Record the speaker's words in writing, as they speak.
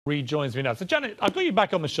Rejoins me now. So, Janet, I've got you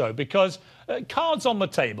back on the show because cards on the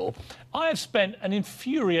table. I have spent an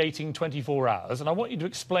infuriating 24 hours, and I want you to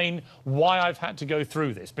explain why I've had to go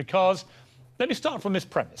through this. Because let me start from this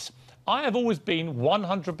premise. I have always been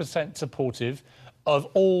 100% supportive of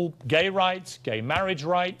all gay rights, gay marriage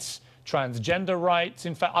rights, transgender rights.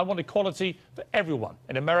 In fact, I want equality for everyone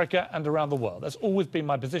in America and around the world. That's always been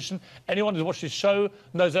my position. Anyone who's watched this show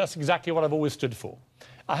knows that's exactly what I've always stood for.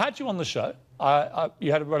 I had you on the show.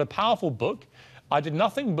 You had read a powerful book. I did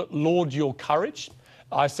nothing but laud your courage.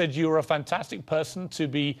 I said you were a fantastic person to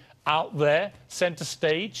be out there, centre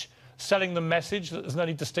stage, selling the message that there's no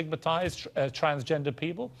need to stigmatise transgender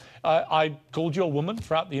people. I called you a woman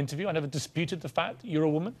throughout the interview. I never disputed the fact that you're a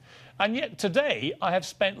woman. And yet today I have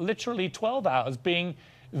spent literally 12 hours being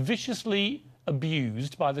viciously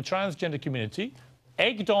abused by the transgender community,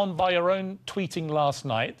 egged on by your own tweeting last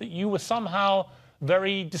night that you were somehow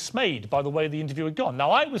very dismayed by the way the interview had gone.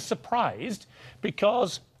 Now, I was surprised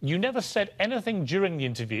because you never said anything during the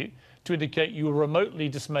interview to indicate you were remotely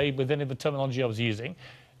dismayed with any of the terminology I was using.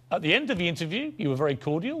 At the end of the interview, you were very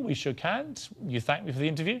cordial. We shook hands. You thanked me for the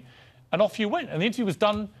interview. And off you went. And the interview was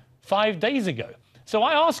done 5 days ago. So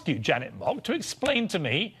I ask you, Janet Mock, to explain to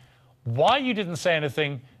me why you didn't say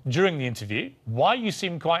anything during the interview, why you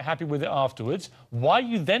seemed quite happy with it afterwards, why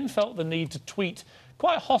you then felt the need to tweet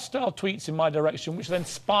quite hostile tweets in my direction, which then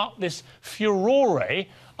sparked this furore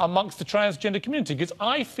amongst the transgender community, because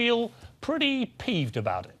I feel pretty peeved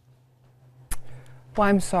about it. Well,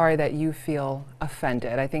 I'm sorry that you feel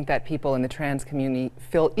offended. I think that people in the trans community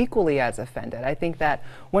feel equally as offended. I think that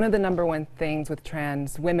one of the #1 things with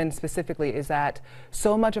trans women specifically is that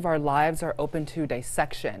so much of our lives are open to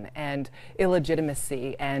dissection and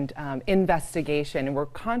illegitimacy and investigation, and we're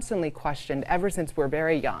constantly questioned ever since we're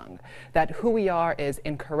very young that who we are is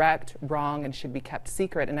incorrect, wrong, and should be kept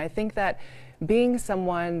secret. And I think that being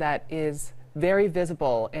someone that is very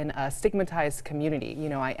visible in a stigmatized community. You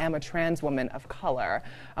know, I am a trans woman of color.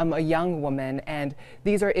 I'm a young woman, and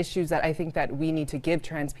these are issues that I think that we need to give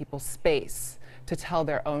trans people space to tell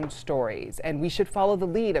their own stories. And we should follow the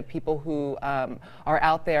lead of people who are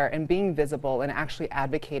out there and being visible and actually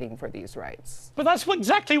advocating for these rights. But that's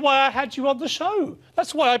exactly why I had you on the show.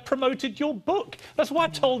 That's why I promoted your book. That's why I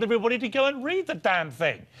told everybody to go and read the damn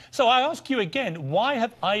thing. So I ask you again, why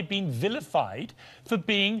have I been vilified for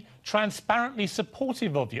being transparently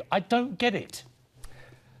supportive of you? I don't get it.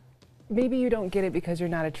 Maybe you don't get it because you're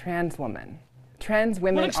not a trans woman. Trans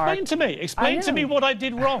women explain to me. Explain to me what I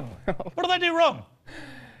did wrong. What did I do wrong?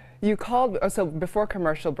 You called, so before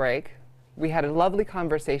commercial break, we had a lovely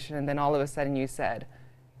conversation, and then all of a sudden you said,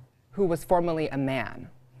 who was formerly a man.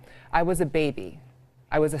 I was a baby.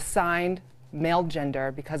 I was assigned male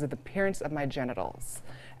gender because of the appearance of my genitals.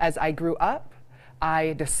 As I grew up,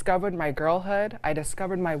 I discovered my girlhood, I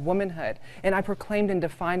discovered my womanhood, and I proclaimed and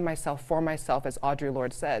defined myself for myself, as Audre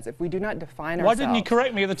Lorde says. If we do not define ourselves... Why didn't you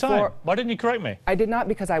correct me at the time? Why didn't you correct me? I did not,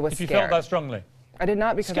 because I was scared. If you felt that strongly? I did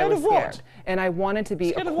not, because I was scared. And I wanted to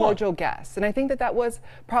be a cordial guest. And I think that that was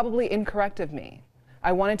probably incorrect of me.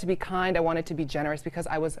 I wanted to be kind, I wanted to be generous, because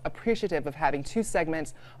I was appreciative of having 2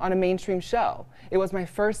 segments on a mainstream show. It was my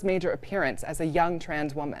first major appearance as a young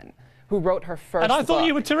trans woman who wrote her first And I thought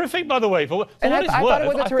you were terrific, by the way. For and what it's I worth, thought it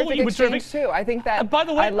was a terrific exchange, too. I think that, by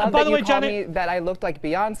the way, I love that you called Janet, me, that I looked like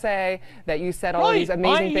Beyonce, that you said all of these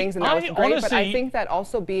amazing things, and that was great. Honestly, but I think that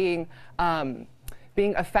also being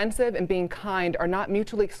offensive and being kind are not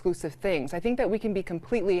mutually exclusive things. I think that we can be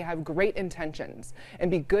have great intentions and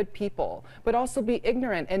be good people, but also be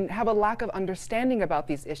ignorant and have a lack of understanding about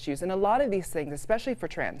these issues. And a lot of these things, especially for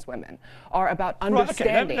trans women, are about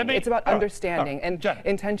understanding. Right, okay, it's about understanding. And Janet,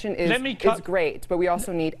 intention is great, but we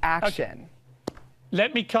also need action. Okay.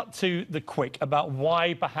 Let me cut to the quick about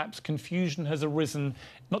why perhaps confusion has arisen,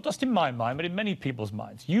 not just in my mind, but in many people's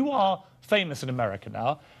minds. You are famous in America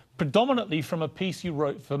now, predominantly from a piece you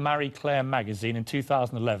wrote for Marie Claire magazine in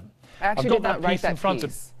 2011. I actually did not write that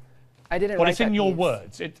piece. I didn't write that piece. Well, it's in your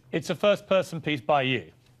words. It's a first-person piece by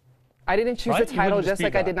you. I didn't choose the title, just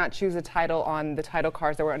like I did not choose a title on the title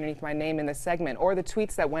cards that were underneath my name in the segment, or the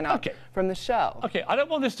tweets that went out from the show. Okay, I don't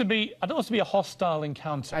want this to be a hostile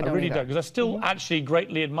encounter. I really don't, because I still actually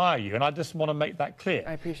greatly admire you, and I just want to make that clear.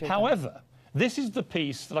 I appreciate that. However, this is the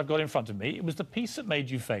piece that I've got in front of me. It was the piece that made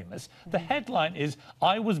you famous. The headline is,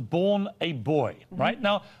 I was born a boy, right?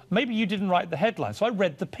 Now, maybe you didn't write the headline, so I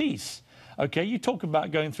read the piece. Okay, you talk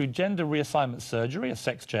about going through gender reassignment surgery, a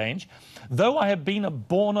sex change. Though I have been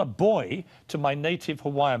born a boy to my native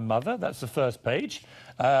Hawaiian mother, that's the first page.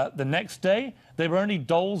 The next day, there were only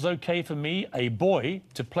dolls okay for me, a boy,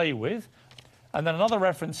 to play with. And then another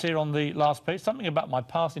reference here on the last page, something about my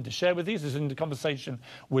past need to share with you. This is in the conversation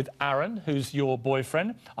with Aaron, who's your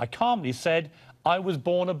boyfriend. I calmly said, I was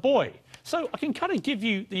born a boy. So I can kind of give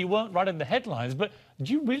you that you weren't right in the headlines, but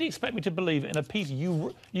do you really expect me to believe in a piece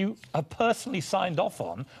you have personally signed off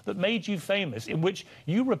on that made you famous, in which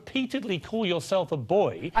you repeatedly call yourself a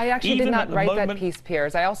boy? I actually did not write that piece,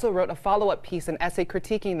 Piers. I also wrote a follow-up piece, an essay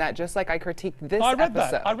critiquing that, just like I critiqued this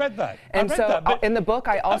episode. I read that. And so in the book,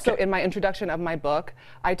 I also, in my introduction of my book,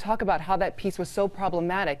 I talk about how that piece was so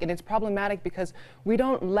problematic. And it's problematic because we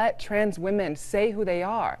don't let trans women say who they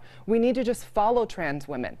are. We need to just follow trans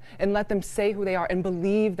women and let them say who they are and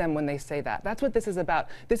believe them when they say that. That's what this is about.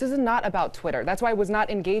 This is not about Twitter. That's why I was not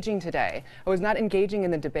engaging today. I was not engaging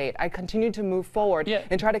in the debate. I continued to move forward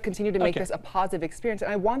and try to continue to make this a positive experience. And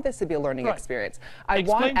I want this to be a learning experience. I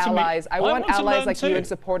want allies. I want allies like you and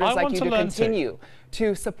supporters like you to continue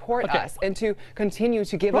to support us and to continue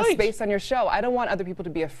to give us space on your show. I don't want other people to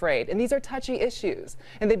be afraid. And these are touchy issues.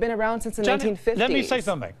 And they've been around since the 1950s. Let me say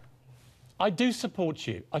something. I do support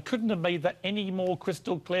you. I couldn't have made that any more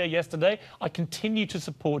crystal clear yesterday. I continue to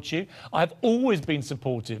support you. I've always been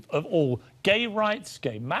supportive of all gay rights,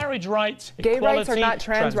 gay marriage rights, gay equality, rights are not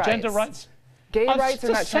trans transgender rights. Gay rights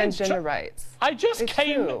are not transgender rights. I just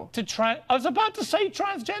came to I was about to say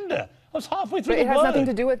transgender. I was halfway through the word. But it has nothing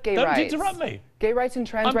to do with gay rights. Don't interrupt me. Gay rights and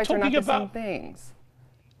trans rights are not the same things.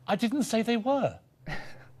 I didn't say they were.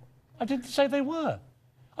 I didn't say they were.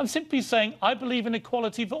 I'm simply saying I believe in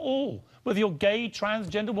equality for all, whether you're gay,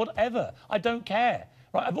 transgender, whatever. I don't care.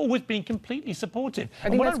 Right? I've always been completely supportive.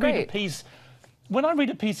 And when I read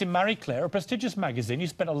a piece in Marie Claire, a prestigious magazine, you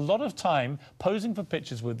spent a lot of time posing for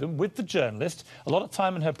pictures with them, with the journalist, a lot of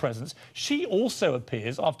time in her presence. She also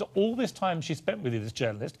appears, after all this time she spent with you, this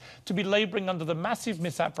journalist, to be labouring under the massive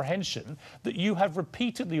misapprehension that you have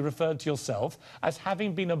repeatedly referred to yourself as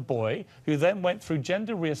having been a boy who then went through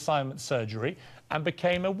gender reassignment surgery and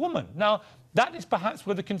became a woman. Now, that is perhaps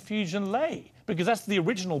where the confusion lay, because that's the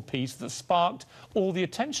original piece that sparked all the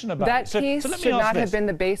attention about it. That piece should not have been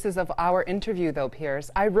the basis of our interview, though,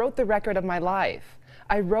 Piers. I wrote the record of my life.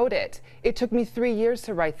 I wrote it. It took me 3 years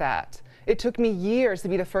to write that. It took me years to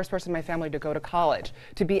be the first person in my family to go to college,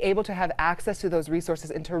 to be able to have access to those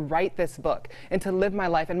resources and to write this book and to live my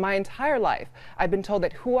life. And my entire life, I've been told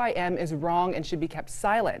that who I am is wrong and should be kept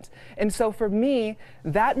silent. And so for me,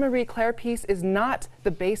 that Marie Claire piece is not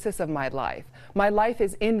the basis of my life. My life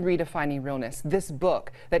is in Redefining Realness, this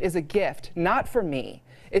book that is a gift, not for me.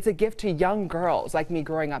 It's a gift to young girls like me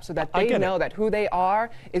growing up so that they know that who they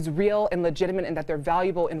are is real and legitimate and that they're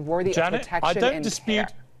valuable and worthy of protection and care.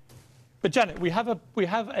 But Janet, we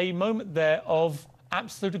have a moment there of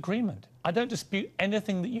absolute agreement. I don't dispute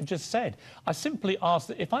anything that you've just said. I simply ask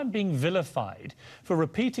that if I'm being vilified for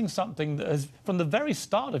repeating something that has, from the very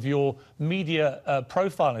start of your media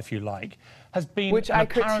profile, if you like, has been which I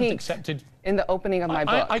critiqued in the opening of my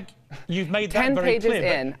book. You've made that very clear. 10 pages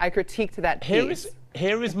in, I critiqued that piece.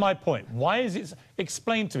 Here is my point. Why is it?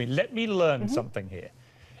 Explain to me. Let me learn something here.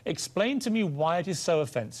 Explain to me why it is so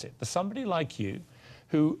offensive for somebody like you,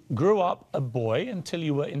 who grew up a boy until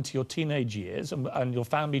you were into your teenage years and your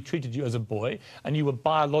family treated you as a boy and you were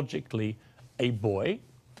biologically a boy,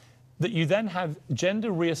 that you then have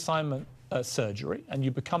gender reassignment surgery and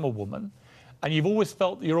you become a woman and you've always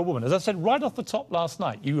felt that you're a woman. As I said right off the top last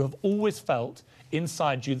night, you have always felt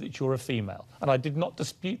inside you that you're a female. And I did not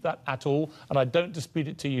dispute that at all, and I don't dispute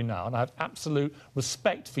it to you now. And I have absolute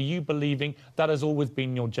respect for you believing that has always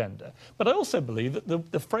been your gender. But I also believe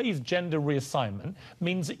that the phrase gender reassignment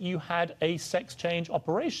means that you had a sex change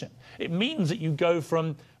operation. It means that you go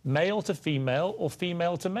from male to female or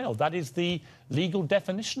female to male. That is the legal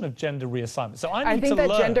definition of gender reassignment. So I think that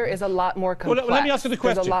gender is a lot more complex. Well, let me ask you the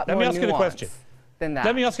question. Let me ask you the question. Than that.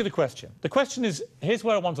 Let me ask you the question. The question is, here's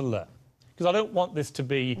where I want to learn, because I don't want this to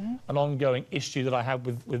be an ongoing issue that I have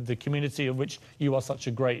with the community of which you are such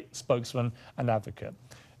a great spokesman and advocate.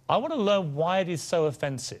 I want to learn why it is so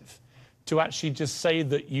offensive to actually just say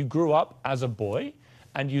that you grew up as a boy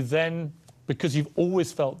and you then, because you've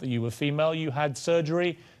always felt that you were female, you had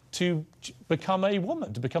surgery to become a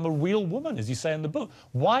woman, to become a real woman, as you say in the book.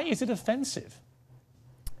 Why is it offensive?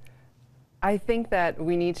 I think that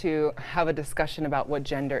we need to have a discussion about what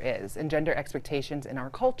gender is and gender expectations in our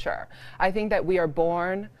culture. I think that we are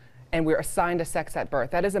born and we're assigned a sex at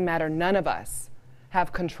birth. That is a matter none of us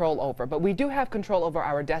have control over, but we do have control over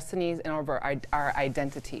our destinies and over our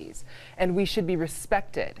identities, and we should be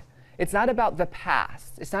respected. It's not about the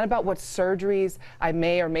past. It's not about what surgeries I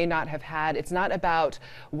may or may not have had. It's not about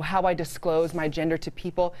how I disclose my gender to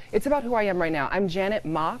people. It's about who I am right now. I'm Janet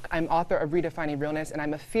Mock. I'm author of Redefining Realness, and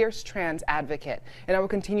I'm a fierce trans advocate. And I will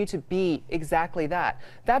continue to be exactly that.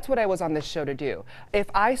 That's what I was on this show to do. If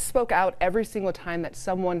I spoke out every single time that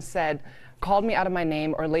someone called me out of my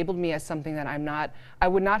name or labeled me as something that I'm not, I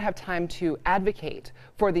would not have time to advocate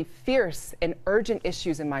for the fierce and urgent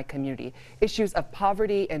issues in my community, issues of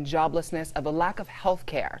poverty and joblessness, of a lack of health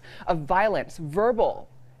care, of violence, verbal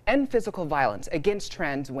and physical violence against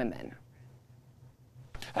trans women.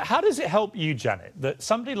 How does it help you, Janet, that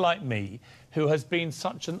somebody like me, who has been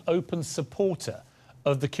such an open supporter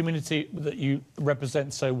of the community that you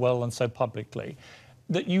represent so well and so publicly,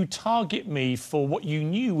 that you target me for what you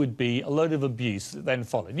knew would be a load of abuse that then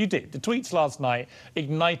followed? You did. The tweets last night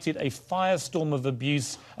ignited a firestorm of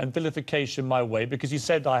abuse and vilification my way because you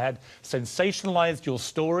said I had sensationalized your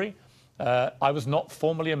story. I was not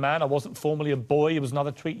formerly a man. I wasn't formerly a boy. It was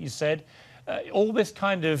another tweet you said. All this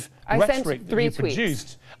kind of rhetoric that you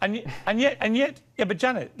produced. And yet, yeah, but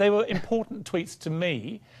Janet, they were important tweets to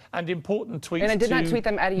me and important tweets to And I did not tweet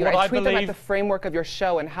them at you. I tweet them at the framework of your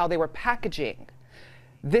show and how they were packaging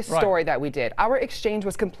this story that we did. Our exchange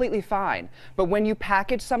was completely fine. But when you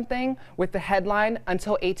package something with the headline,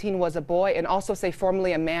 until 18 was a boy, and also say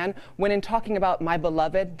formerly a man, when in talking about my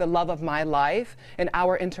beloved, the love of my life, and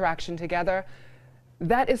our interaction together,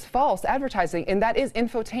 that is false advertising, and that is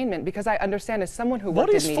infotainment, because I understand as someone who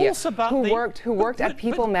worked in media, who worked at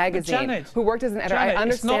People magazine, Janet, who worked as an editor, I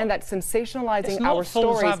understand that sensationalizing our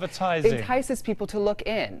stories entices people to look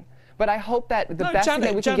in. But I hope that the best thing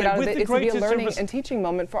that we can get out of it is to be a learning and teaching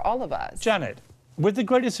moment for all of us. Janet, with the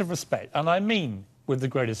greatest of respect, and I mean with the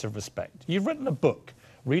greatest of respect, you've written a book,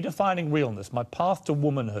 Redefining Realness, My Path to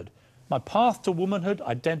Womanhood. My path to womanhood,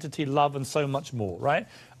 identity, love, and so much more, right?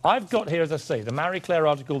 I've got here, as I say, the Marie Claire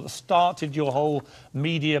article that started your whole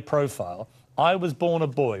media profile. I was born a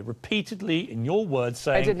boy, repeatedly, in your words,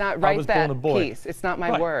 saying I did not write that piece. It's not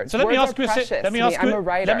my words. So let me ask you I'm a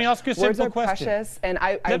writer. Let me ask you a simple question. Words are precious, and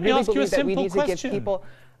I really believe that we need to give people.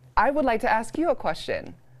 I would like to ask you a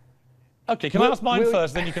question. Okay, can I ask mine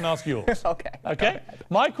first, then you can ask yours? Okay. Okay?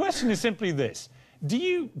 My question is simply this. Do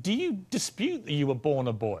you dispute that you were born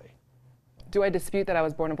a boy? Do I dispute that I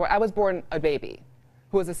was born a boy? I was born a baby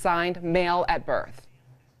who was assigned male at birth.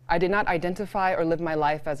 I did not identify or live my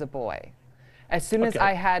life as a boy. As soon as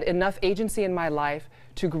I had enough agency in my life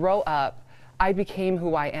to grow up, I became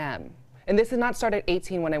who I am. And this did not start at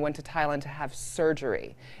 18 when I went to Thailand to have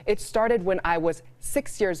surgery. It started when I was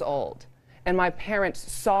 6 years old, and my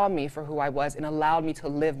parents saw me for who I was and allowed me to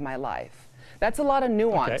live my life. That's a lot of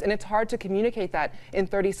nuance, and it's hard to communicate that in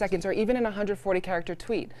 30 seconds or even in a 140-character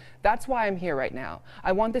tweet. That's why I'm here right now.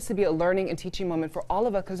 I want this to be a learning and teaching moment for all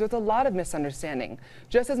of us, because there's a lot of misunderstanding.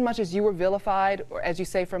 Just as much as you were vilified, or as you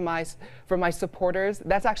say, from my supporters,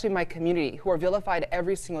 that's actually my community, who are vilified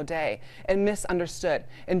every single day and misunderstood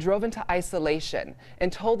and drove into isolation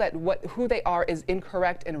and told that who they are is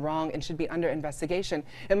incorrect and wrong and should be under investigation.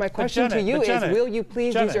 And my question to you is, will you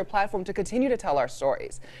please use your platform to continue to tell our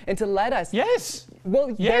stories and to let us Yes. Well,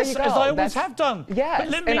 yes, there you go. As I always have done.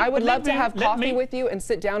 Yes, and I would love to have coffee with you and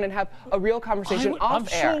sit down and have a real conversation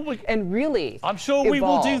off air and really I'm sure we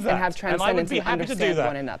will do that. And have transcendence and understand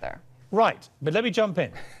one another. Right, but let me jump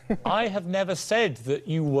in. I have never said that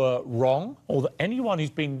you were wrong, or that anyone who's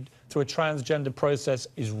been through a transgender process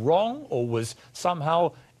is wrong or was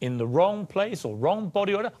somehow in the wrong place or wrong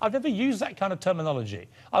body order. I've never used that kind of terminology.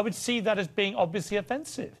 I would see that as being obviously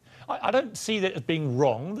offensive. I don't see that as being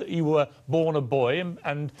wrong, that you were born a boy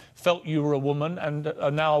and felt you were a woman and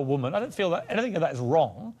are now a woman. I don't feel that anything of that is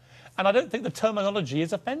wrong. And I don't think the terminology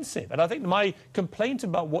is offensive. And I think my complaint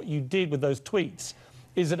about what you did with those tweets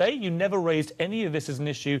is that, A, you never raised any of this as an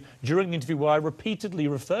issue during the interview where I repeatedly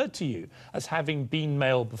referred to you as having been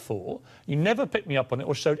male before. You never picked me up on it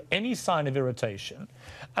or showed any sign of irritation.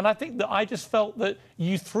 And I think that I just felt that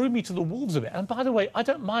you threw me to the wolves a bit. And by the way, I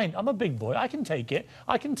don't mind. I'm a big boy. I can take it.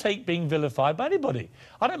 I can take being vilified by anybody.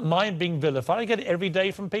 I don't mind being vilified. I get it every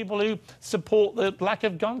day from people who support the lack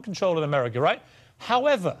of gun control in America, right?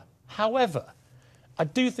 However, I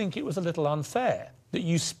do think it was a little unfair that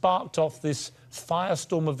you sparked off this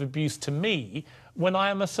firestorm of abuse to me when I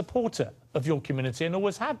am a supporter of your community and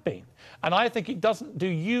always have been. And I think it doesn't do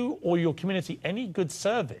you or your community any good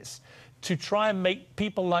service to try and make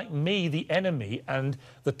people like me the enemy and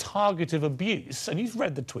the target of abuse. And you've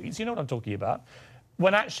read the tweets, you know what I'm talking about,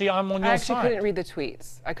 when actually I'm on your side. I actually couldn't read the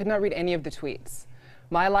tweets. I could not read any of the tweets.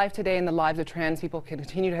 My life today and the lives of trans people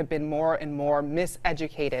continue to have been more and more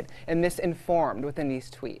miseducated and misinformed within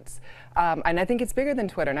these tweets. And I think it's bigger than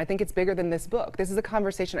Twitter, and I think it's bigger than this book. This is a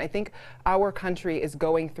conversation I think our country is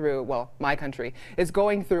going through, well, my country, is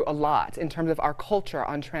going through a lot in terms of our culture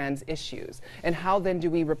on trans issues. And how then do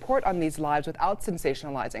we report on these lives without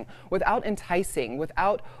sensationalizing, without enticing,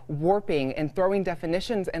 without warping and throwing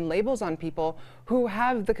definitions and labels on people who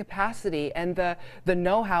have the capacity and the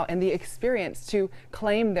know-how and the experience to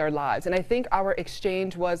claim their lives. And I think our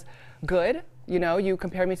exchange was good. You know, you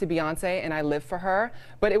compared me to Beyonce and I live for her,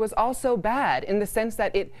 but it was also bad in the sense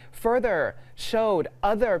that it further showed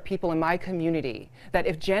other people in my community that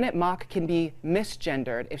if Janet Mock can be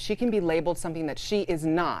misgendered, if she can be labeled something that she is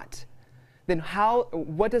not, then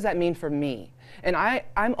what does that mean for me? And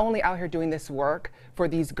I'm only out here doing this work for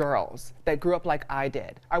these girls that grew up like I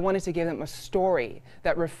did. I wanted to give them a story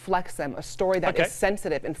that reflects them, a story that is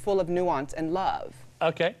sensitive and full of nuance and love.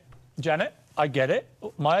 Okay, Janet, I get it.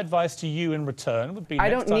 My advice to you in return would be I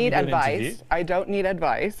don't need advice. I don't need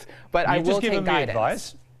advice, but I will take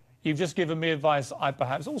guidance. You've just given me advice I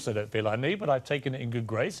perhaps also don't feel I need, but I've taken it in good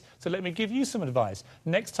grace. So let me give you some advice.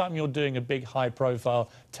 Next time you're doing a big,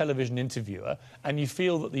 high-profile television interviewer and you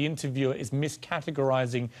feel that the interviewer is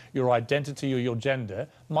miscategorizing your identity or your gender,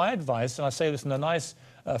 my advice, and I say this in a nice,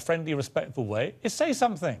 friendly, respectful way, is say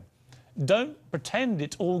something. Don't pretend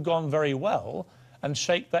it's all gone very well and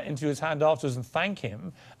shake that into his hand afterwards and thank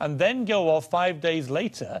him, and then go off 5 days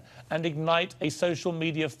later and ignite a social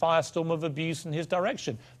media firestorm of abuse in his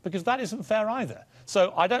direction, because that isn't fair either.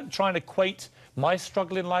 So I don't try and equate my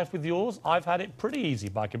struggle in life with yours. I've had it pretty easy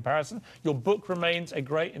by comparison. Your book remains a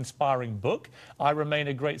great, inspiring book. I remain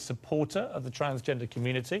a great supporter of the transgender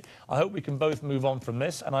community. I hope we can both move on from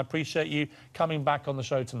this, and I appreciate you coming back on the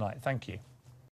show tonight. Thank you.